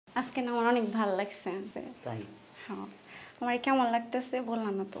আজকে না আমার অনেক ভালো লাগছে। তাই? হ্যাঁ, আমার কেমন লাগতেছে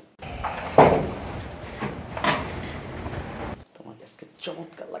বললাম না তো। তোমাকে আজকে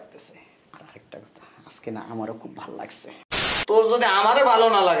চমৎকার লাগতেছে। আর আরেকটা কথা, আজকে না আমারও খুব ভালো লাগছে। তোর যদি আমারে ভালো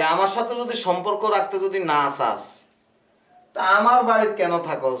না লাগে, আমার সাথে যদি সম্পর্ক রাখতে যদি না চাস, তা আমার বাড়িতে কেন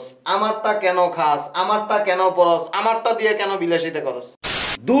থাকস? আমারটা কেন খাস? আমারটা কেন পরস? আমারটা দিয়ে কেন বিলাসিতা করস?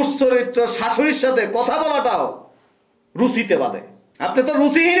 দুশ্চরিত্র শাশুড়ির সাথে কথা বলাটাও রুচিতে বাদে। আপনি তো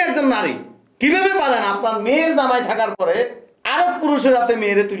রুচিহীন একজন নারী। কিভাবে পারেন আপনার মেয়ের জামাই থাকার পরে আরেক পুরুষের হাতে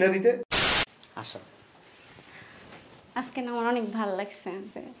মেয়েরে তুলে দিতে? আশা, আজকে না আমার অনেক ভালো লাগছে।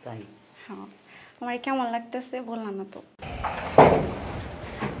 তাই? হ্যাঁ, আমার কেমন লাগতেছে বললাম না তো।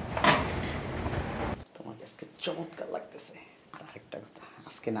 তোমাকে আজকে চমৎকার লাগতেছে। আর আরেকটা কথা,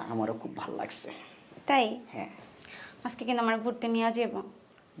 আজকে না আমারও খুব ভালো লাগছে। তাই? হ্যাঁ। আজকে কিন্তু আমার ঘুরতে নিয়ে যাবো।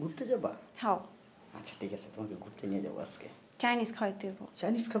 ঘুরতে যাবা? হ্যাঁ। আচ্ছা ঠিক আছে, তোমাকে ঘুরতে নিয়ে যাবো আজকে। চাইনিজ খাওয়াইতে হইব।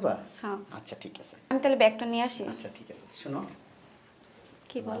 চাইনিজ খাবা? হ্যাঁ। আচ্ছা ঠিক আছে। আমি তাহলে ব্যাগটা নিয়ে আসি। আচ্ছা ঠিক আছে, শোনো,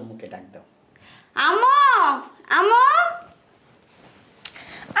 কি বল? মুখে ডাক দাও। আম্মু, আম্মু।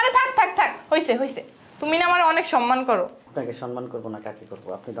 আরে থাক থাক থাক, হইছে হইছে। তুমি না আমার অনেক সম্মান করো। আপনাকে সম্মান করবো না কাকে করবো?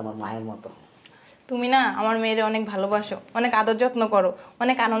 আপনি তো আমার মায়ের মতো। তুমি না আমার মেয়েরে অনেক ভালোবাসো, অনেক আদর যত্ন করো,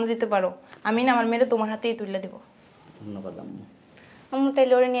 অনেক আনন্দ দিতে পারো। আমি না আমার মেয়েরে তোমার হাতেই তুলে দেবো। ধন্যবাদ আম্মু। আম্মু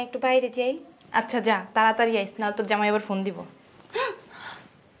তাইলে ওরে নিয়ে একটু বাইরে যাই। আচ্ছা যা, তাড়াতাড়ি আইস, না তোর জামাই আবার ফোন দিব।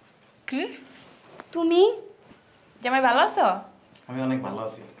 কি? তুমি? জামাই ভালো আছো? আমি অনেক ভালো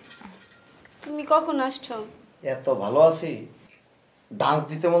আছি। তুমি কখন আসছো? এত ভালো আছি, ডান্স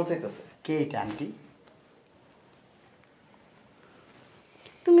দিতে মন চাইতেছে। কে এটা আন্টি?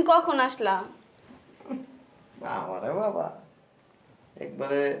 তুমি কখন আসলা? বাবা রে বাবা,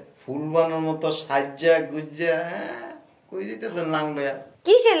 একবারে ফুল বানানোর মতো সাজ্জা গুজ্জা কই দিতেছেন লাং লয়া?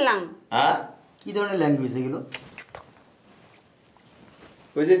 কিসের লাং? হ্যাঁ, কি ধরনের ল্যাঙ্গুয়েজ এগুলো?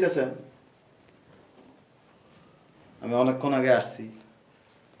 কই যাইতেছেন? আমি অনেকক্ষণ আগে আসছি।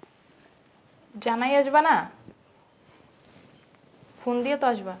 জানাই আসবা না? ফোন দিয়ে তো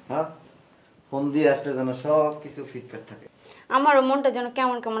আসবা। হ্যাঁ, ফোন দিয়ে আসলে যেন সব কিছু ফিটফাট থাকে। আমারও মনটা যেন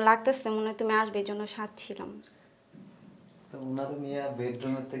কেমন কেমন লাগতেছে, মনে হয় তুমি আসবে এই জন্য সাজছিলাম। তো ওনারে নিয়ে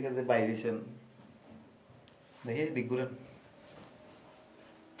বেডরুমের থেকে যে বাইরেছেন, দেখি দিক ঘুরেন,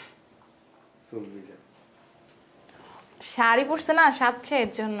 চুল ভিজা। শাড়ি পরছে না, সাজছে,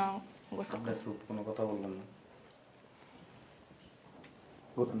 এর জন্য। আপনার চুপ, কোনো কথা বললেন না।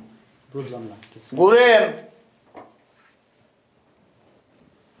 ঘুরেন। বুঝলাম না। ঘুরেন।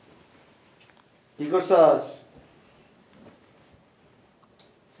 কি করছস?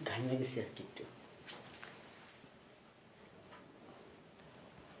 ঘাইমে গেছি আর কি একটু।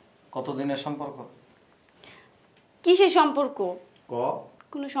 কতদিনের সম্পর্ক? কিসের সম্পর্ক? ক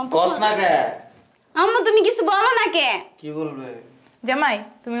কোনো সম্পর্ক? কস না কে? আম্মু তুমি কিছু বলো না কে? কি বলবে? জামাই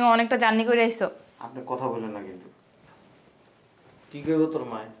তুমি অনেকটা জার্নি করে আইছো। আপনি কথা বলেন না কিন্তু। কি কইব তোর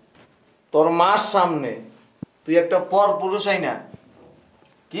মা? তোর মার সামনে তুই একটা পর পুরুষ আই না,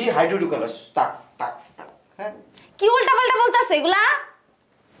 কি হাইডুডু করস? টাক টাক টাক। হ্যাঁ, কি উল্টা পাল্টা বলতাছে এগুলা?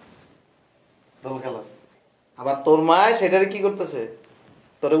 দল খেলাস। আবার তোর মা সেটারে কি করতেছে?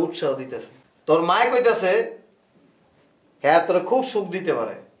 তোরে উৎসাহ দিতেছে। তোর মা কইতাছে হ্যাঁ তোরে খুব সুখ দিতে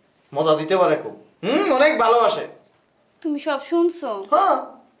পারে, মজা দিতে পারে খুব। অনেক ভালোবাসে। তুমি সব শুনছো? হ্যাঁ,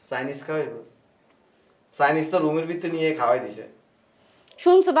 চাইনিজ খাওয়াইব। চাইনিজ তো রুমের ভিতরে নিয়ে খাওয়াই দিছে।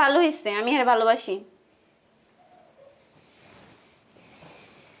 শুনছো, ভালো হইছে, আমি হ্যাঁ ভালোবাসি।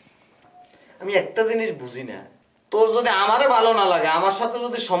 আমি একটা জিনিস বুঝি না, তোর যদি আমারে ভালো না লাগে, আমার সাথে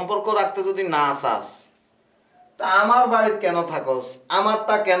যদি সম্পর্ক রাখতে যদি না চাস, তা আমার বাড়িতে কেন থাকস?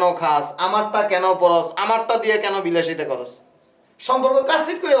 আমারটা কেন খাস? আমারটা কেন পরস? আমারটা দিয়ে কেন বিলাসিতা করস? সম্পর্ক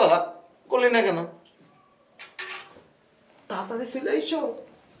কাস্টিট করে বলা করলি না কেন? তাড়াতাড়ি চলে আইসো,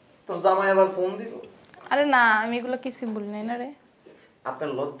 তোর জামাই আবার ফোন দিব। আরে না, আমি এগুলো কিছুই বলি নাই না রে। আপনার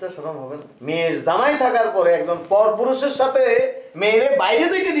লজ্জা শরম হবে না? মেয়ের জামাই থাকার পরে একজন পর পুরুষের সাথে মেয়েরে বাইরে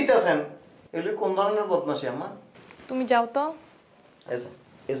যেতে দিতেছেন, এগুলি কোন ধরনের বদমাশি আমার? তুমি যাও তো।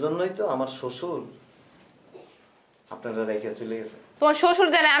 এজন্যই তো আমার শ্বশুর আপনারা রেখে চলে গেছে। তোমার শ্বশুর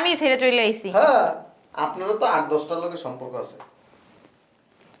জানে আমি ছেড়ে চলে আইছি। হ্যাঁ, আপনারও তো 8-10টার লোকের সম্পর্ক আছে।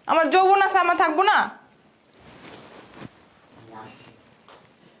 আমার যৌবন আছে, আমার থাকবো না?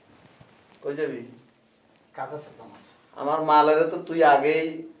 কই যাবি? কাজ আছে তোমার। আমার মালেরে তো তুই আগেই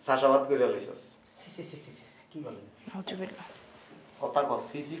চাষাবাদ করে লইছস। কি বলেন? কথা কস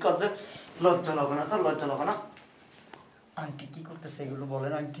সিসি কস যে লজ্জা লাগে না? তো লজ্জা লাগে না? আন্টি কি করতেছে এগুলো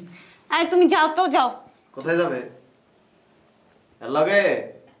বলেন আন্টি। আরে তুমি যাও তো, যাও। কোথায় যাবে? লাগে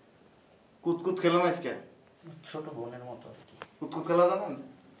কুতকুত খেলাম আজকে। ছোট বোনের মতো কুতকুত খেলা জানেন?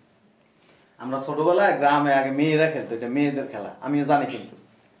 আমরা ছোটবেলায় গ্রামে আগে মেয়েরা খেলতো, এটা মেয়েদের খেলা, আমিও জানি কিন্তু।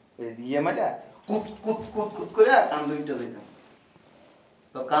 ইএমআইটা কুত কুত কুত কুত করে কান দুইটা দিতাম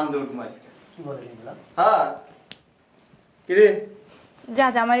তো কান দুই মাসকে কি বলে এগুলা? হ্যাঁ কিরে যা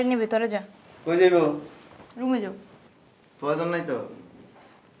জামাইরে নিয়ে ভেতরে যা, কই যাইব রুমে যাও। প্রয়োজন নাই তো।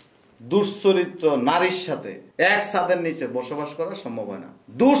 দুশ্চরিত্র নারীর সাথে এক ছাদের নিচে বসবাস করা সম্ভব হয় না।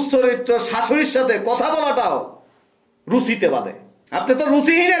 দুশ্চরিত্র শাশুড়ির সাথে কথা বলাটাও রুচিতে বাদে। আপনি তো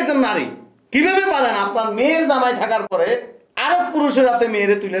রুচিহীন একজন নারী, কিভাবে পারেন আপনার মেয়ের জামাই থাকার পরে আরেক পুরুষের হাতে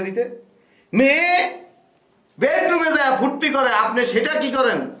মেয়েরে তুলে দিতে? মেয়ে বেডরুমে যায় ফুর্তি করে, আপনি সেটা কি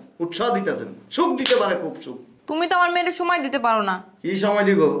করেন? উৎসাহ দিতেছেন। সুখ দিতে পারে, খুব সুখ। তুমি তো আমার মেয়ের সময় দিতে পারো না। কি সময়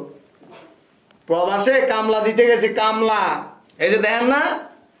দিব? প্রবাসে কামলা দিতে গেছি, কামলা। এই যে দেখেন না,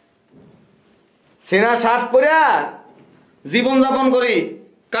 সেনা শার্ট পরে জীবন যাপন করি,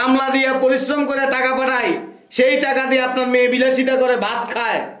 কামলা দিয়ে পরিশ্রম করে টাকা পাঠাই, সেই টাকা দিয়ে আপনার মেয়ে বিলাসিতা করে ভাত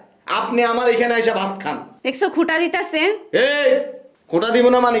খায়, আপনি আমার এখানে এসে ভাত খান। দেখছো খুঁটা দিতেছে? এই খোটা দিব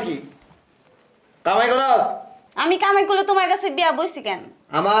না মানে কি? কামাই করস? আমি কামাই করলে তোমার কাছে বিয়া বসছি কেন?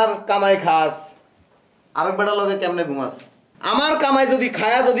 আমার কামাই খাস, আরেক বেটার লগে কেমনে ঘুমাস? আমার কামাই যদি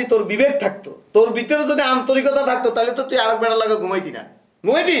খায়া যদি তোর বিবেক থাকতো, তোর ভিতরে যদি আন্তরিকতা থাকতো, তাহলে তো তুই আরেক বেটার লগে ঘুমাইতি না।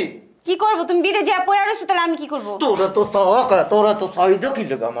 ঘুমাইতি? কি করব? তুমি বিদে যা পড়ে রইছো, তাহলে আমি কি করব? তোরা তো চাহিদা কি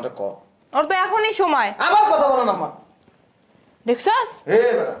লোক আমার ক। ওর তো এখনই সময়। আবার কথা বলো না মা। দেখছস? হে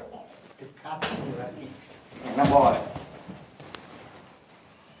বেটা না বল।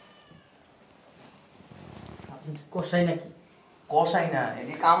 আপনি কি কষাই নাকি? কষাই না,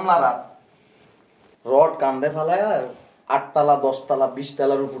 এটি কামলা রাত। রড কান্দে ফেলায় 8 তলা 10 তলা 20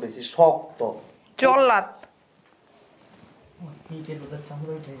 তলার উপর উঠেছি, শক্ত জল্লাদ। পিঠের কথা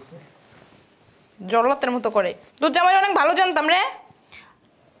চামড়া উঠে গেছে। জল্লাদের মতো করে। তোর জামাই অনেক ভালো জানতাম রে।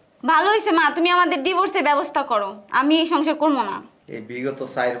 ভালো হইছে মা, তুমি আমাদের ডিভোর্সের ব্যবস্থা করো, আমি এই সংসার করব না। এই বিগত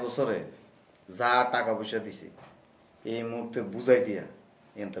 4 বছরে যা টাকা পয়সা দিছি, এই মুহূর্তে বুঝাই দিয়া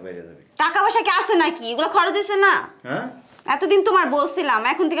এনতে বাইরে যাবে। টাকা পয়সা কি আছে নাকি? এগুলো খরচ হইছে না? হ্যাঁ, এতদিন তোমার বউ ছিলাম,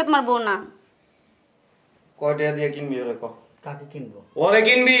 এখন থেকে তোমার বউ না। কয় টাকা দিয়ে কিনবি ওরে ক? কাকে কিনবো? ওরে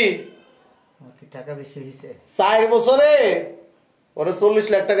কিনবি? আমার কি টাকা বেশি হয়েছে? 4 বছরে ওরে 40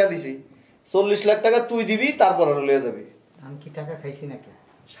 লাখ টাকা দিছি। 40 লাখ টাকা তুই দিবি, তারপর ওরে লয়ে যাবি। আমি কি টাকা খাইছি নাকি?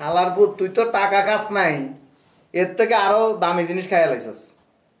 শালার পুত, তুই তো টাকা খাস নাই, এর থেকে আরো দামি জিনিস খাইয়া লাইছস।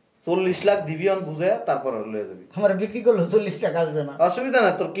 40 লাখ দিবি অন বুঝে, তারপর ওরে লয়ে যাবি। আমার বিক্রি করলো 40 টাকা আসবে না। অসুবিধা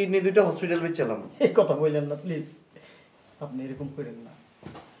না, তোর কিডনি 2টা হসপিটাল বেচলাম। এই কথা বললেন না প্লিজ, আপনি এরকম করেন না।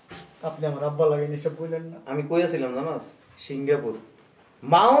 আপনি আমার আব্বা লাগেন, এসব বললেন না। আমি কইয়াছিলাম জানাস, সিঙ্গাপুর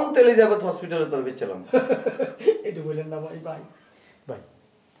মাউন্ট এলিজাবেথ হসপিটালে তোর বেচলাম। এটা বললেন না ভাই। ভাই ভাই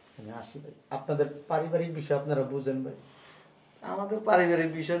আমি আসি ভাই, আপনাদের পারিবারিক বিষয় আপনারা বুঝেন ভাই। আমাদের পারিবারিক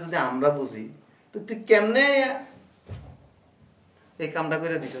বিষয় যদি আমরা বুঝি, তো তুই কেমনে এই কামটা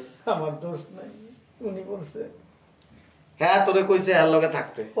করে দিছস? আমার দোষ নাই, উনি বলছে। হ্যাঁ, তোরে কইছে এর লগে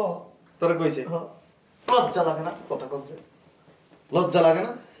থাকতে। হ, তোরে কইছে? হ। লজ্জা লাগে না কথা কইছে? লজ্জা লাগে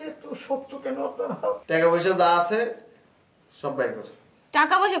না? এত সত্য কেন আপনারা? টাকা পয়সা যা আছে সব বাইর কর।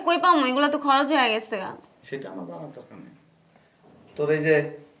 টাকা পয়সা কই পাবো? এগুলো তো খরচ হয়ে গেছে গা। সেটা আমার জানার দরকার নেই। তোর এই যে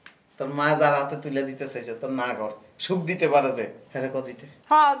তোর মা যার হাতে তুলে দিতে চাইছে, তোর না কর, সুখ দিতে পারে যে, হ্যাঁ ক দিতে।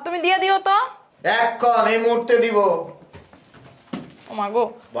 হ্যাঁ, তুমি দিয়ে দিও তো। এখন এই মুহূর্তে দিব। ও মা গো,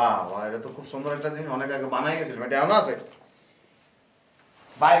 বাহ বাহ, এটা তো খুব সুন্দর একটা জিনিস, অনেক আগে বানাই গেছিলাম। এটা এমন আছে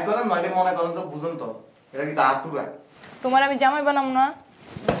বাইর করেন, নইলে মনে করেন তো বুঝুন তো, এটা কিন্তু আতুরা। তোমার আমি জামাই বানাম না,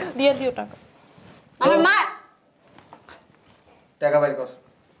 দিয়ে দিও টাকা। আমার মা টাকা বাইর কর।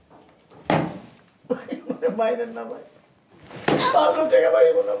 বাইরের না ভাই, 500 টাকা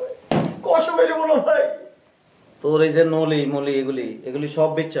বাইরে না ভাই, কষ্ট বাইরে বলো ভাই। তোর এই যে নলি মলি এগুলি সব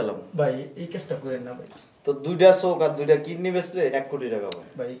বেচলাম ভাই এই কাজটা করেন না ভাই। তো 2টা চোখ আর 2টা কিডনি বেচলে 1 কোটি টাকা পাবে।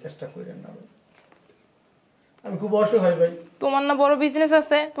 ভাই এই কাজটা করেন না ভাই, আমি খুব অসহায় ভাই। তোমার না বড় বিজনেস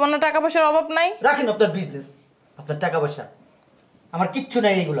আছে, তোমার না টাকা পয়সার অভাব নাই? রাখেন আপনার বিজনেস, আপনার টাকা পয়সা, আমার কিচ্ছু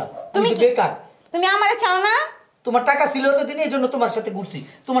নাই এগুলা। তুমি তুমি কি- বেকার। তুমি আমারে চাও না? তোমার টাকা ছিল তো দিনে, এই জন্য তোমার সাথে ঘুরছি,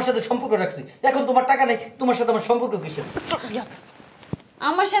 তোমার সাথে সম্পর্ক রাখছি। এখন তোমার টাকা নাই, তোমার সাথে আমার সম্পর্ক কিসের?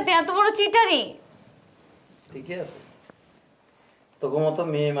 আমার সাথে এত বড় চিটারি? ঠিকই আছে। তোর মতো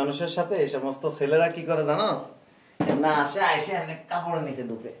মেয়ে মানুষের সাথে এই সমস্ত ছেলেরা কি করে জানাস? না আসে আইসে অনেক কাপড়ের নিচে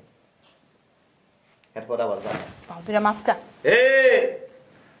ঢুকে, এরপর আবার যায়। তুই মাছ চা।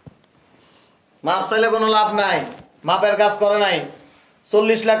 মাপ চাইলে কোনো লাভ নাই, মাপের কাজ করে নাই।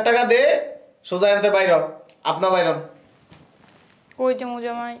 40 লাখ টাকা দে, সোজা এনতে বাইর, আপনা বাইরন। কই যে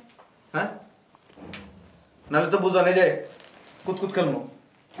জামাই? হ্যাঁ, নাহলে তো বুঝা নেই যে কুতকুত খেলবো,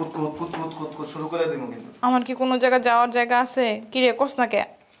 কুতকুত কুতকুত কুতকুত শুরু করে দিব। কিন্তু আমার কি কোনো জায়গা যাওয়ার জায়গা আছে? কি রে, কোস না কে?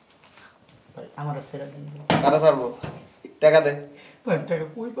 ভাই আমার ছেড়ে দেন ভাই। কারা ছাড়বো? টাকা দে। ভাই টাকা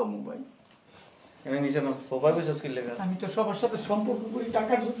কই পাবো ভাই? এনে নিচে না সোফায় বসে স্কিল লেখা আমি তো সবার সাথে সম্পর্ক করি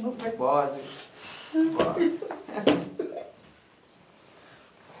টাকার জন্য ভাই।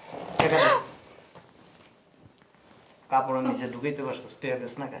 কাপড়ের নিচে ঢুকাইতে পারছো স্টেয়া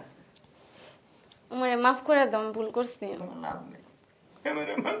দিস না কা আমারে মাফ করে দাও আমি ভুল করছি লাভ নেই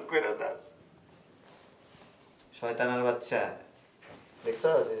আমারে মাফ করে দাও শয়তানের বাচ্চা দেখছো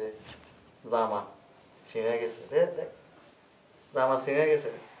যে জামা ছিঁড়ে গেছে দেখ জামা ছিঁড়ে গেছে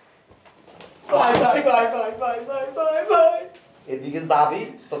ভাই ভাই ভাই ভাই ভাই ভাই ভাই ভাই এদিকে যাবি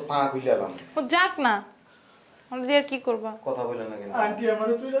তোর পা খুইলাম ও যাক না, আমরা দিয়ে আর কি করবা? কথা বলে না কেন আন্টি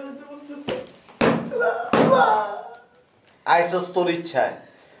আমারে তুইলা দিতে বলতেছে। আইসস তোর ইচ্ছায়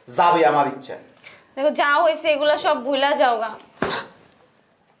যাবি আমার ইচ্ছায় দেখো যা হয়েছে এগুলা সব ভুলা যাও গা।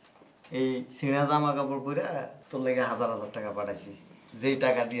 এই ছিঁড়া জামা কাপড় পরে তোর লেগে 1000 টাকা পাঠাইছি যেই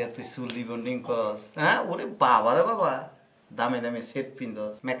টাকা দিয়ে তুই চুল রিবন্ডিং করস হ্যাঁ ওরে বাবা রে বাবা দামে দামে সেট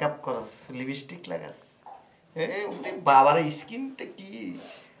পিনছস মেকআপ করস লিপস্টিক লাগাস ওরে বাবার স্কিনটা কি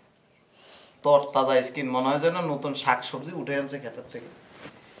তোর তাজা স্কিন মনে হয় যেন নতুন শাকসবজি উঠে আনছে ক্ষেতের থেকে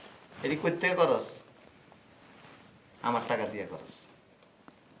এটি কই থেকে করস আমার টাকা দিয়ে করস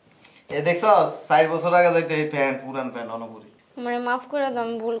এ দেখছস 4 বছর আগে যাইতে এই প্যান্ট পুরান প্যান্ট অনপুরি আমারে মাফ করে দাও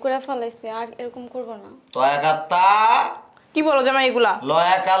আমি ভুল করে ফেলাইছি আর এরকম করব না। তয়া কাত্তা কি বলো জামাই এগুলা?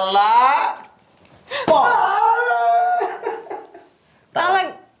 লয়া কাল্লা তাহলে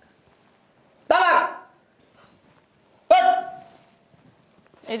তালাক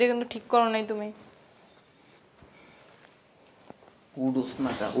এটা কিন্তু ঠিক করো নাই তুমি। উডুস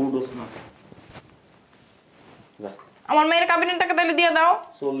না কা উডুস না যা আমার মেয়ের কাবিনের টাকা তাহলে দিয়ে দাও।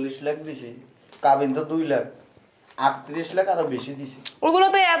 40 লাখ দিছি কাবিন তো 2 লাখ 38 লাখ আরো বেশি দিছি ওগুলো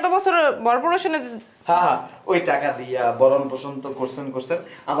তো এত বছর বর্বরশনে। হ্যাঁ হ্যাঁ ওই টাকা দিয়া বরণ পোষণ তো করছেন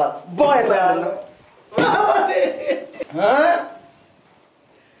আবার বয় পেল হ্যাঁ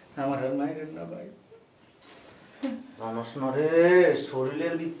আমার আর মাইরেন না ভাই। জানোস না রে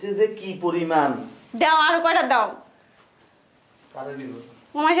শরীরের ভিতরে যে কি পরিমাণ দাও আরো কয়টা দাও। কারে দিব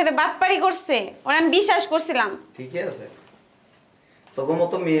আমার সাথে বাটপারি করছে ওরা আমি বিশ্বাস করছিলাম। ঠিকই আছে তোকে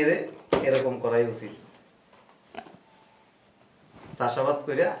মতো মেয়েরে এরকম করাই উচিত চাষাবাদ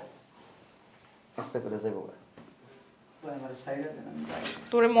করিয়া আস্তে করে যাবো ভাই আমার সাইরা দেন আমি ভাই।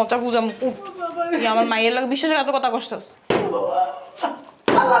 তোরে মজা বুঝাম। তুই আমার মায়ের লাগে বিশ্বাসের এত কথা করছস।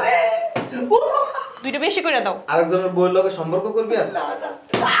 দুইটা বেশি করে দাও। আরেকজনের বইয়ের লগে সম্পর্ক করবি আর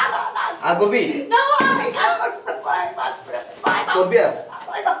আর করবি করবি আর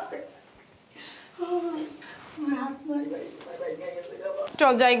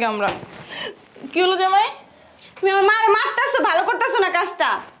চল যাই গে আমরা। কি হলো জামাই? তুমি আমার মার মারতেছো ভালো করতেছো না কাজটা।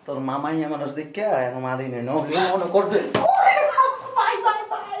 তোর মামাই আমার দেখে এখন মারি নেই মনে করছে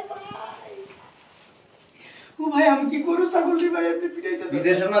ও ভাই আমি কি করু ছাগলটি ভাই আপনি পিটাইতেছেন।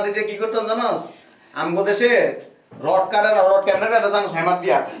 বিদেশের না দিতে কি করতাম জানোস আমগো দেশে রড কাটে না রড ক্যামেরা কাটে জানোস হেমার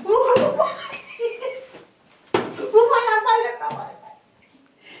দিয়া ও ভাই আর মাইরেন না ভাই।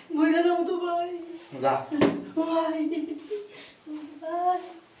 মইরা যাবো তো ভাই। যা ও ভাই ভাই।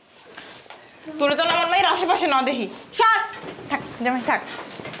 তোরে তো আমার মায়ের আশেপাশে না দেখি। সর থাক জামাই থাক।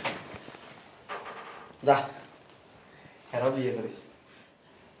 যা হেরা বিয়ে করিস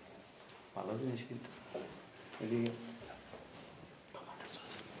ভালো জিনিস কিন্তু এদিকে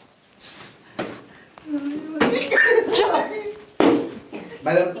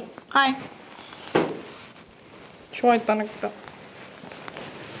বাইরে আয় শয়তান একটা।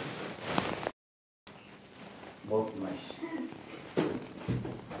 বহুত নাইস